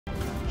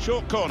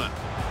Short corner.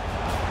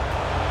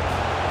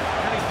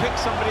 Can he pick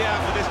somebody out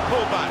with this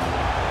pullback?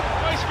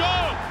 Oh, he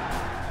scored!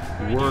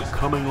 We're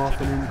coming off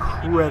an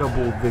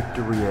incredible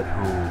victory at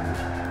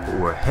home,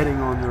 but we're heading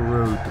on the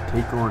road to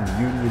take on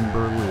Union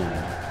Berlin,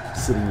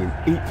 sitting in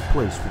 8th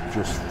place with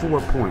just 4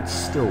 points,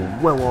 still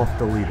well off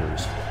the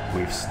leaders.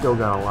 We've still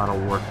got a lot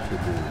of work to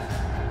do.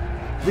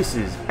 This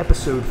is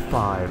episode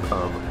 5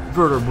 of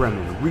Werder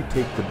Bremen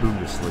Retake the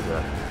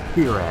Bundesliga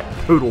here at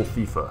Total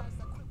FIFA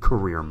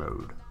Career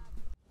Mode.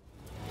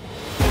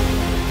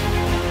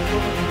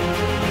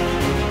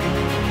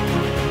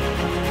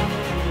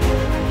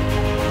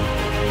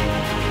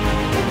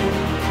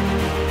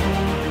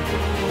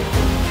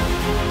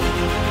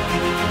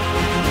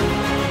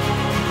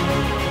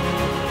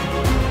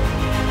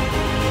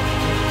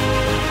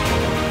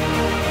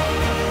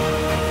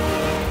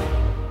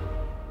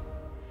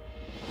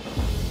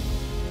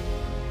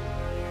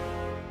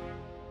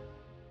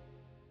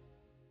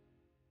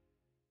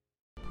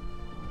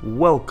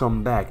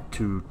 Welcome back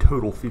to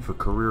Total FIFA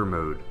Career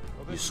Mode.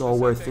 You saw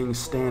where things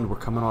stand. We're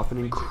coming off an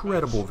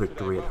incredible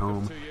victory at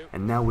home,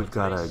 and now we've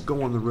got to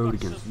go on the road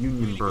against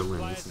Union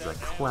Berlin. This is a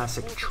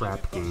classic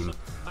trap game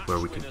where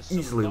we can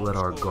easily let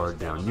our guard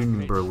down.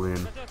 Union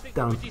Berlin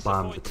down at the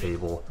bottom of the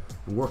table,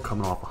 and we're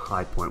coming off a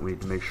high point. We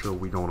need to make sure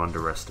we don't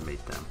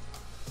underestimate them.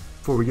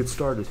 Before we get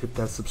started, hit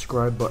that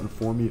subscribe button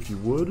for me if you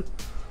would.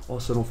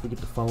 Also, don't forget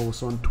to follow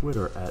us on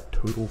Twitter at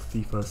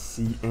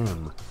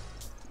TotalFIFACM.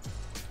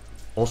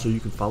 Also, you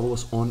can follow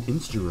us on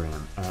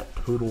Instagram at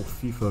Total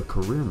FIFA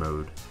Career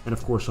Mode, and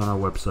of course on our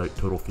website,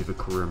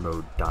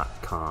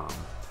 TotalFIFACareerMode.com.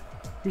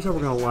 Here's how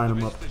we're going to line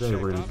them up today.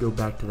 We're going to go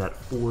back to that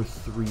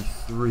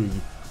 4-3-3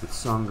 with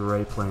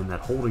Sangare playing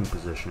that holding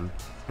position,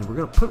 and we're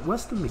going to put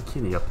Weston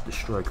McKennie up at the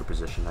striker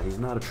position. Now, he's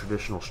not a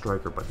traditional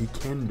striker, but he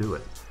can do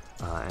it,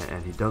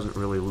 and he doesn't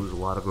really lose a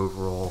lot of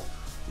overall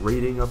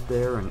rating up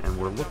there, and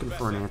we're looking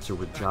for an answer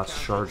with Josh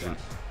Sargent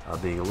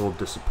being a little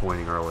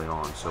disappointing early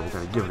on, so we're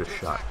going to give it a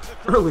shot.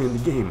 Early in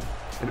the game,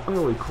 an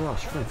early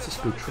cross,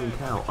 Francisco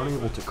Trincao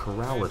unable to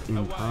corral it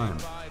in time,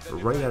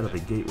 but right out of the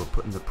gate we're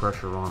putting the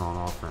pressure on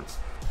offense,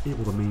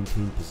 able to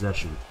maintain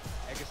possession,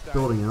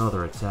 building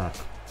another attack.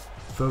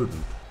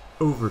 Foden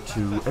over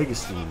to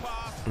Eggestein,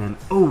 and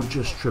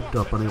just tripped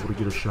up, unable to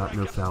get a shot,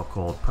 no foul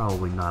called,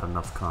 probably not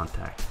enough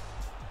contact.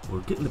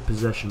 We're getting the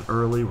possession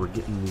early, we're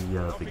getting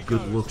the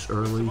good looks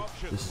early.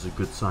 This is a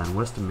good sign.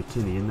 Weston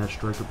McKennie in that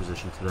striker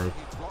position today.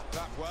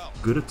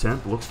 Good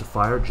attempt, looks to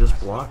fire, just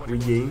blocked,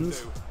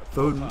 regains.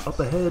 Foden up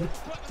ahead,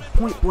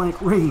 point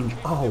blank range.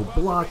 Oh,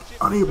 blocked,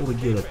 unable to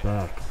get it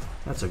back.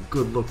 That's a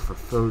good look for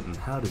Foden.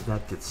 How did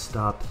that get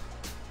stopped?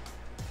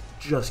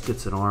 Just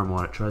gets an arm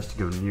on it, tries to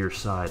go near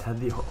side. Had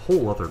the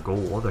whole other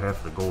half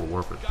of the goal to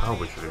work with.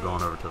 Probably should have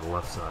gone over to the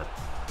left side.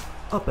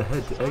 Up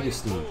ahead to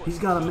Eggestein. He's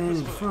got a man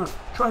in front.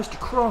 Tries to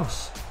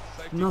cross.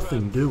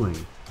 Nothing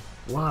doing.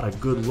 A lot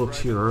of good looks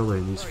here early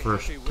in these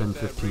first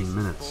 10-15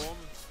 minutes.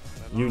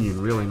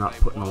 Union really not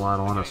putting a lot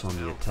on us on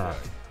the attack.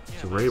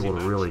 So we're able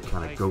to really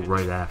kind of go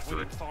right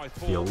after it.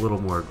 Be a little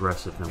more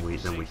aggressive than we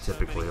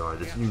typically are.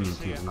 This Union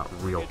team is not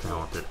real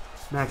talented.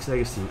 Max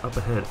Eggestein up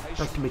ahead.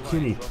 Back to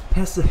McKennie.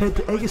 Pass ahead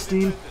to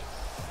Eggestein.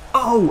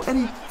 Oh,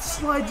 and he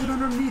slides it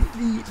underneath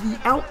the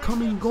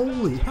outcoming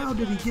goalie. How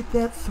did he get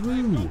that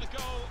through?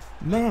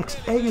 Max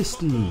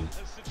Eggestein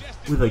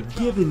with a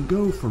give and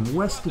go from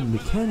Weston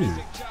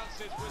McKennie.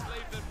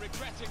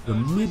 The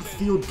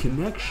midfield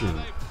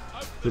connection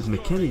with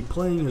McKennie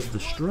playing as the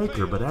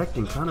striker but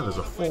acting kind of as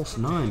a false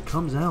 9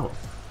 comes out.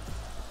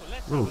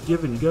 Little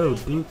give and go,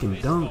 dink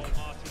and dunk.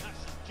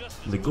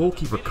 The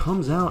goalkeeper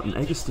comes out and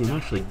Eggestein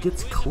actually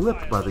gets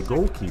clipped by the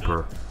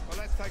goalkeeper.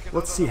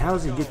 Let's see, how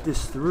does he get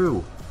this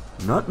through?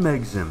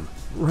 Nutmegs him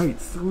right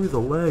through the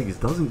legs.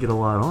 Doesn't get a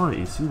lot on it.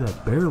 You see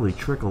that barely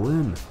trickle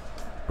in.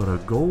 But a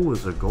goal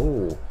is a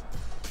goal,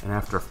 and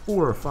after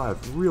 4 or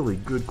 5 really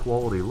good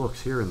quality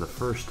looks here in the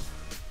first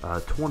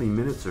 20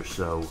 minutes or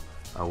so,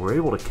 we're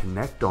able to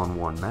connect on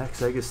one. Max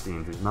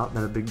Eggestein, who's not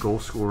been a big goal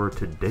scorer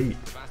to date,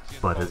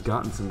 but has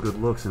gotten some good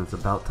looks, and it's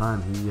about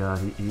time he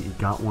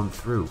got one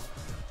through.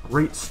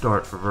 Great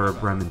start for Werder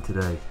Bremen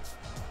today.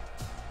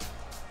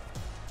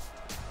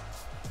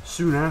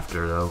 Soon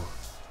after, though,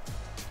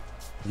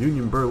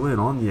 Union Berlin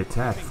on the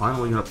attack,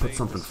 finally going to put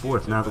something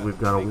forth now that we've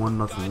got a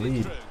 1-0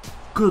 lead.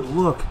 Good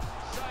look,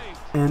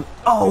 and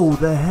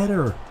the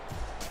header.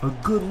 A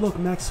good look,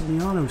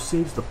 Maximiano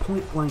saves the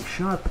point-blank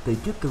shot, but they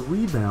get the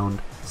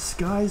rebound.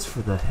 Skies for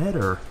the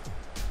header,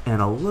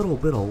 and a little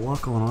bit of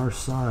luck on our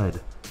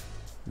side.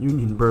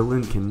 Union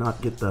Berlin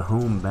cannot get the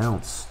home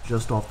bounce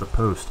just off the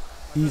post.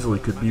 Easily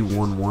could be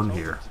 1-1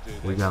 here.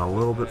 We got a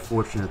little bit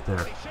fortunate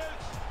there.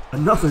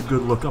 Another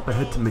good look up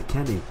ahead to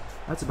McKennie.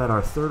 That's about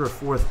our 3rd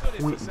or 4th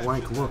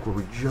point-blank look where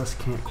we just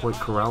can't quite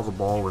corral the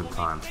ball in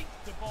time.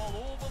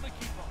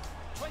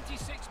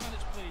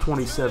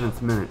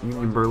 27th minute,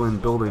 Union Berlin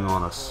building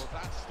on us.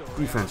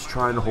 Defense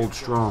trying to hold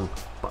strong.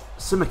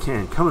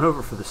 Simican coming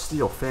over for the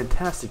steal.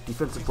 Fantastic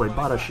defensive play.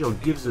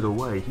 Badashil gives it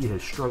away. He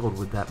has struggled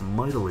with that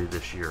mightily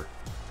this year.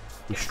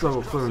 We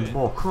struggle clearing the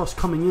ball. Cross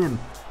coming in.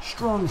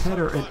 Strong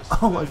header, and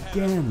oh,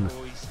 again,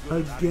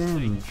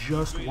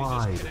 just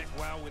wide.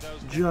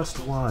 Just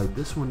wide.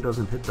 This one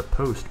doesn't hit the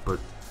post, but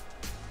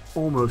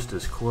almost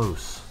as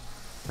close.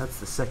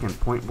 That's the second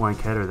point-blank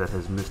header that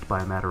has missed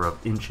by a matter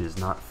of inches,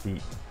 not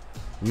feet.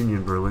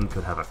 Union Berlin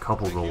could have a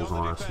couple goals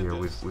on us here.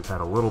 We've had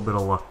a little bit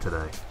of luck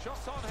today.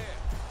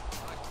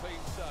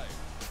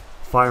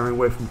 Firing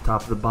away from the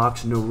top of the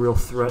box, no real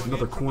threat.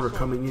 Another corner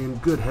coming in.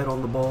 Good head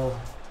on the ball.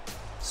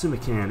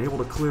 Simican able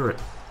to clear it.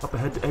 Up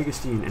ahead to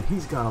Egestein, and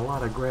he's got a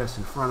lot of grass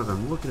in front of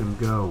him. Look at him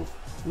go.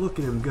 Look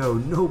at him go.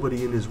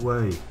 Nobody in his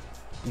way.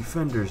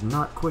 Defenders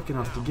not quick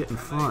enough to get in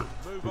front.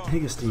 And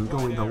Egestein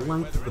going the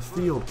length of the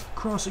field,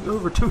 crossing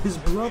over to his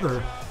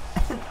brother.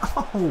 And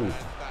oh,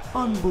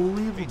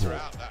 unbelievable.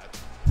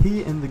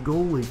 He and the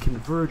goalie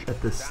converge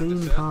at the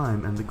same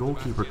time, and the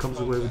goalkeeper comes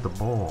away with the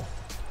ball.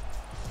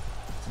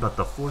 It's about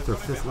the fourth or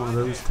fifth one of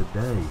those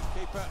today.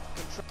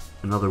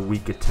 Another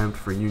weak attempt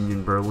for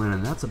Union Berlin,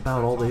 and that's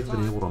about all they've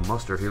been able to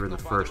muster here in the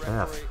first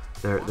half.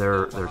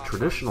 Their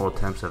traditional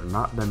attempts have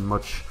not been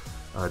much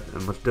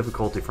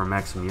difficulty for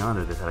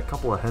Maximiano. They've had a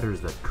couple of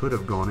headers that could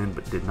have gone in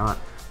but did not.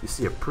 You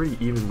see a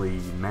pretty evenly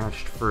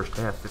matched first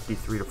half,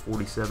 53 to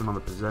 47 on the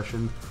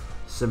possession,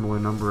 similar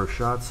number of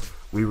shots.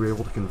 We were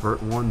able to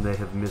convert one. They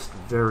have missed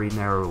very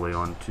narrowly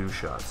on 2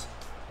 shots.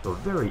 So a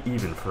very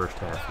even first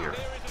half here,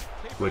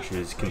 which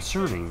is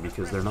concerning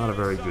because they're not a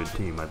very good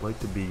team. I'd like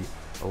to be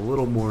a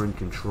little more in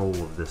control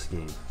of this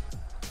game.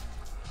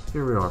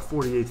 Here we are,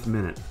 48th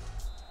minute.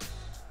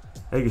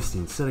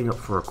 Egestein setting up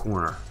for a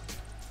corner.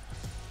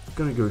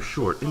 Gonna go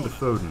short, into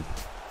Foden.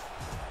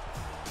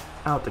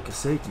 Out to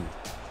Kaseki.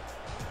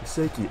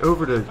 Kaseki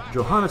over to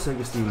Johannes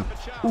Egestein.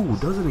 Ooh,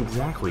 doesn't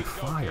exactly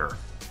fire.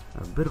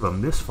 A bit of a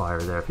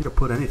misfire there. If he'd have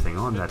put anything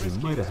on that, he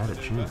might have had a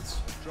chance.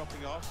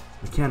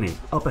 McKennie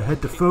up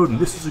ahead to Foden.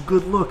 This is a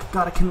good look.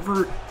 Gotta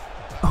convert.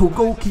 Oh,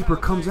 goalkeeper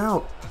comes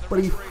out,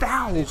 but he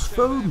fouls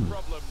Foden.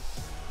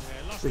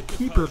 The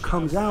keeper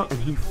comes out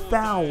and he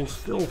fouls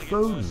Phil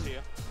Foden.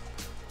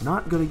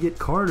 Not going to get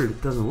carded,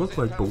 it doesn't look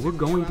like, but we're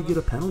going to get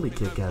a penalty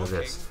kick out of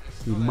this.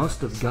 He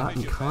must have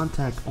gotten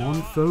contact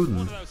on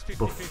Foden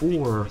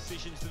before.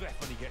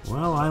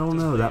 Well, I don't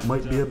know. That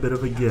might be a bit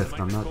of a gift.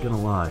 I'm not going to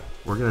lie.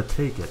 We're going to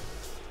take it,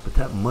 but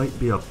that might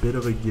be a bit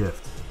of a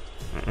gift.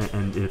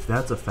 And if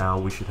that's a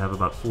foul, we should have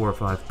about 4 or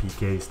 5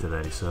 PKs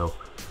today. So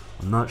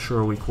I'm not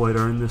sure we quite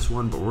earned this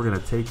one, but we're going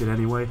to take it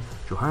anyway.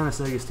 Johannes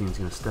Egestein's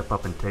going to step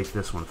up and take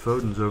this one.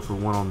 Foden's 0 for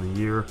 1 on the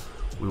year.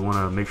 We want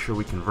to make sure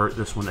we convert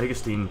this one.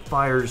 Egestein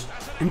fires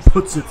and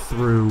puts it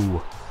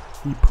through.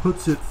 He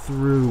puts it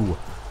through.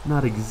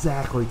 Not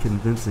exactly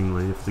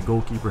convincingly. If the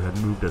goalkeeper had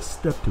moved a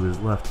step to his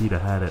left, he'd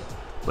have had it.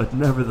 But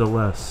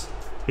nevertheless,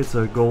 it's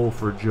a goal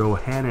for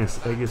Johannes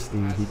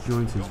Egestein. He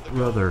joins his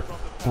brother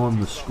on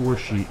the score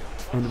sheet,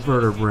 and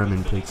Werder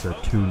Bremen takes a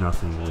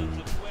 2-0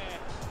 lead.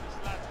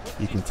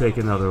 You can take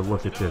another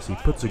look at this. He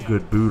puts a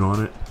good boot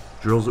on it,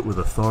 drills it with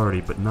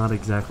authority, but not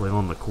exactly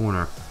on the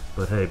corner.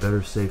 But hey,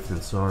 better safe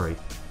than sorry.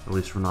 At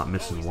least we're not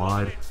missing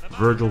wide.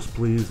 Virgil's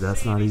pleased,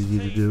 that's not easy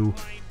to do.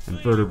 And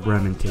Werder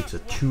Bremen takes a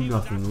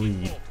 2-0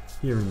 lead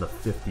here in the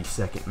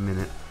 52nd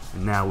minute.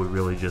 And now we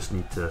really just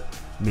need to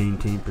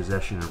maintain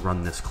possession and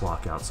run this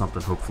clock out.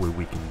 Something hopefully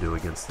we can do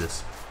against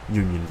this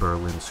Union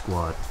Berlin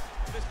squad.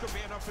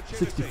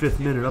 65th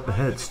minute up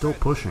ahead, still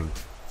pushing.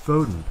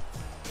 Foden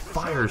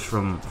fires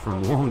from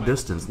long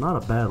distance.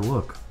 Not a bad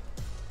look,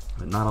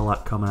 but not a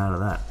lot coming out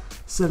of that.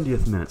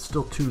 70th minute,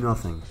 still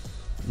 2-0.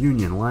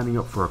 Union lining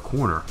up for a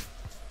corner.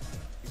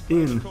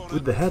 In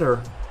with the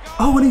header.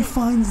 Oh, and he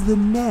finds the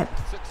net.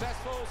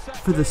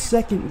 For the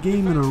second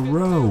game in a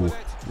row,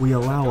 we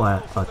allow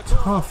a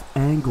tough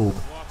angled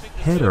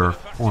header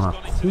on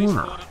a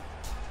corner.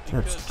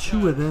 That's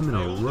 2 of them in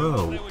a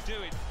row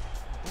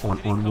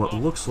on what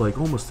looks like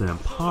almost an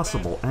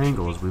impossible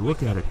angle as we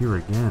look at it here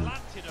again.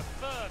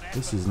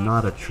 This is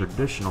not a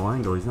traditional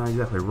angle. He's not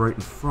exactly right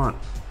in front.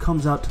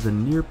 Comes out to the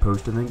near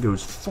post and then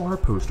goes far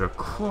post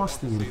across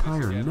the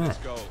entire net.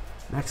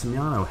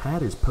 Maximiano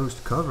had his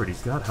post covered.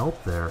 He's got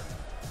help there.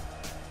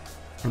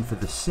 And for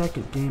the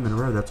second game in a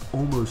row, that's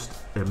almost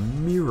a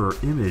mirror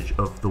image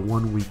of the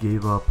one we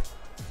gave up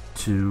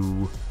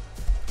to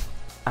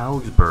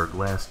Augsburg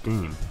last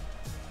game.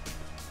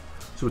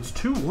 So it's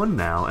 2-1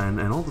 now, and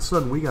all of a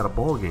sudden we got a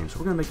ball game. So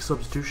we're going to make a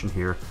substitution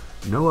here.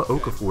 Noah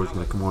Okafor is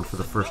going to come on for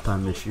the first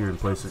time this year in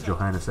place of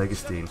Johannes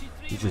Egestein.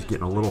 He's just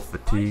getting a little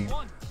fatigued.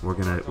 We're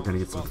gonna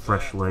get some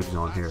fresh legs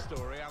on here.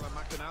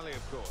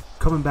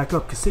 Coming back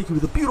up, Kaseki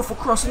with a beautiful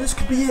cross, and this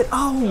could be it.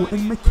 Oh,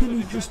 and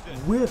McKinney just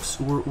whiffs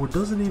or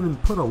doesn't even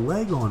put a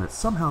leg on it.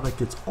 Somehow that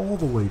gets all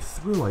the way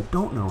through. I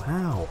don't know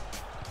how.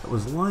 That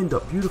was lined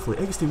up beautifully.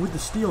 Egestein with the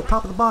steal,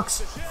 top of the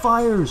box,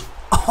 fires.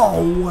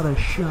 Oh, what a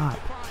shot.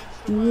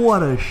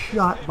 What a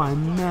shot by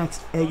Max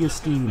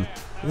Egestein.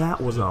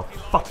 That was a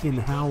fucking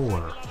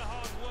howler.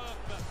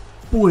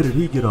 Boy, did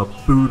he get a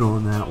boot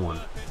on that one.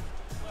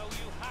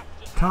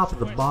 Top of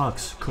the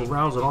box,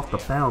 corrals it off the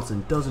bounce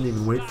and doesn't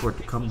even wait for it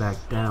to come back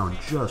down.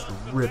 Just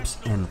rips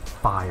and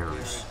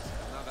fires.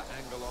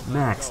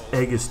 Max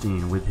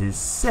Eggestein with his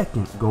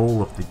second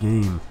goal of the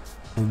game,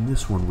 and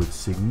this one with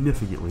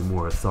significantly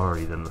more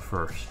authority than the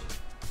first.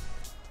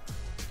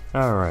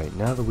 Alright,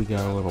 now that we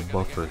got a little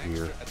buffer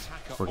here,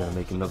 we're going to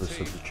make another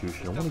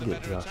substitution. I want to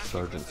get Josh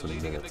Sargent some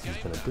minutes. He's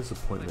been a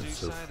disappointment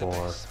so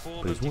far,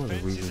 but he's one of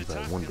the reasons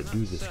I wanted to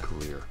do this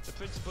career.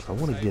 So I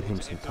want to get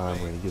him some time.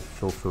 We're going to give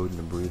Phil Foden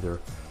a breather,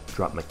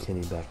 drop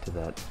McKinney back to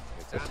that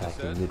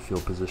attacking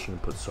midfield position,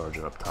 and put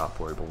Sargent up top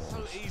where he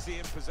belongs.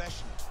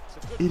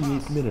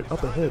 88th minute,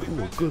 up ahead.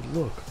 Ooh, good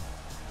look.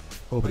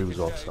 Oh, but he was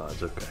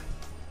offsides. Okay.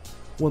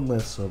 One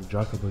last sub.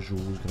 Jaka Bajul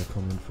is going to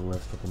come in for the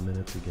last couple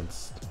minutes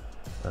against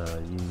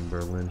Union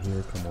Berlin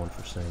here. Come on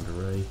for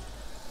Sangaré.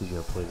 He's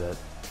going to play that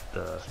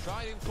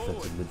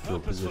defensive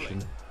midfield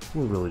position.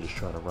 We're really just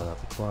trying to run out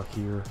the clock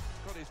here.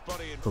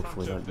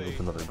 Hopefully not give up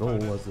another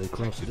goal as they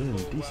cross it in.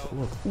 Decent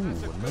look. Ooh,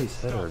 a nice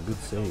header, a good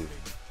save.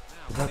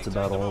 But that's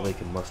about all they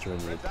can muster in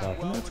the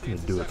attack, and that's going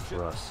to do it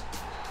for us.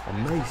 A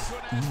nice,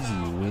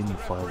 easy win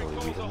finally.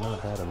 We have not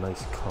had a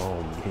nice,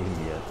 calm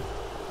game yet.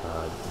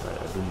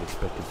 I didn't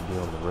expect it to be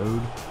on the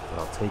road, but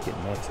I'll take it.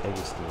 Max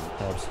Eggestein,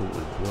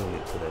 absolutely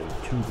brilliant today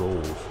with 2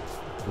 goals,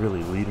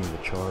 really leading the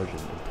charge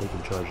and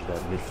taking charge of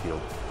that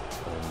midfield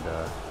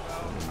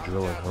and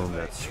drilling home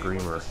that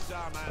screamer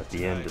at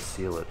the end to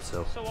seal it.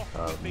 So,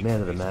 man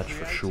of the match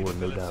for sure,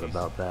 no doubt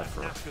about that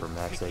for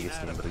Max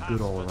Eggestein, but a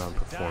good all-around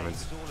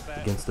performance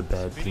against a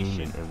bad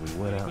team, and we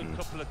went out and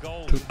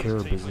took care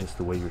of business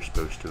the way you're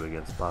supposed to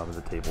against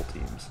bottom-of-the-table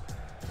teams.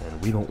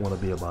 And we don't want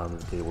to be a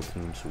bottom-of-the-table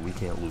team, so we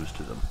can't lose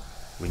to them.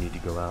 We need to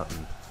go out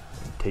and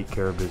take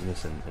care of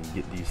business and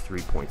get these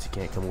 3 points. You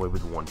can't come away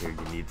with 1 here,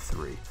 you need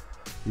 3.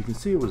 You can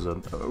see it was a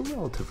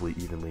relatively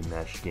evenly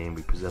matched game.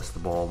 We possessed the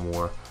ball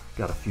more,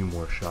 got a few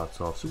more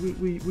shots off, so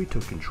we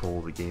took control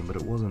of the game, but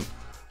it wasn't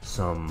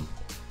some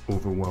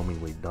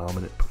overwhelmingly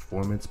dominant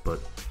performance, but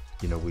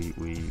you know, we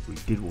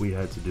did what we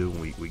had to do,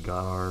 and we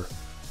got our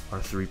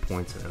 3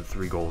 points and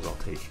 3 goals I'll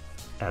take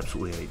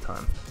absolutely any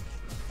time.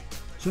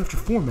 So after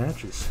 4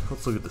 matches,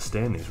 let's look at the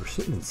standings. We're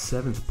sitting in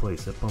 7th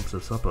place. That bumps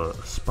us up a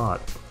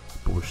spot,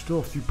 but we're still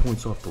a few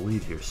points off the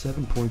lead here.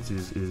 7 points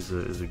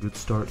is a good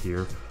start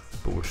here,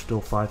 but we're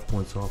still 5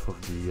 points off of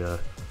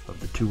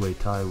the two-way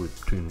tie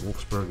between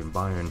Wolfsburg and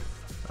Bayern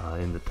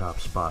in the top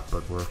spot.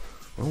 But we're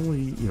only,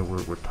 you know,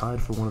 we're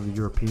tied for one of the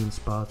European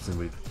spots, and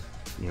we've,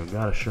 you know,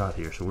 got a shot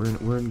here. So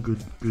we're in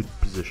good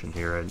position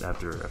here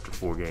after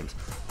 4 games.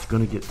 It's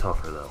going to get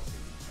tougher though.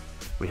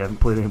 We haven't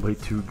played anybody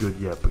too good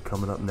yet, but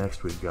coming up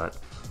next we've got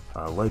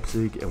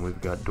Leipzig and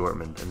we've got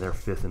Dortmund, and they're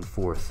 5th and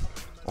 4th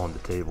on the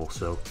table.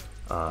 So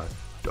our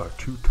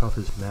 2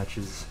 toughest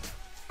matches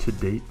to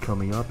date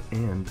coming up,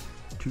 and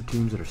 2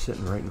 teams that are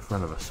sitting right in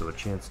front of us, so a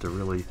chance to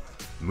really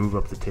move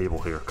up the table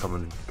here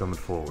coming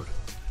forward.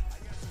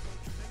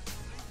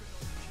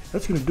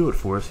 That's going to do it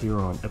for us here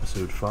on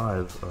episode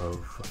 5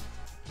 of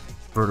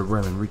Werder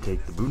Bremen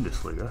Retake the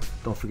Bundesliga.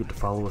 Don't forget to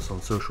follow us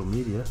on social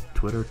media,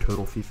 Twitter,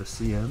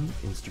 TotalFIFACM,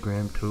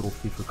 Instagram, Total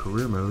FIFA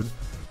Career Mode,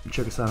 and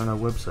check us out on our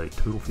website,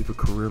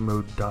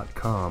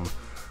 TotalFIFACareerMode.com,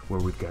 where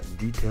we've got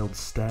detailed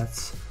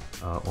stats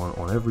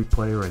on every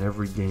player and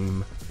every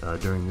game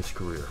during this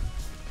career.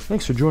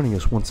 Thanks for joining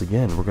us once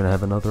again. We're going to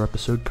have another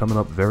episode coming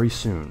up very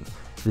soon.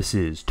 This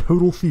is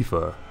Total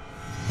FIFA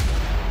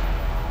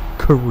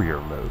Career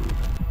Mode.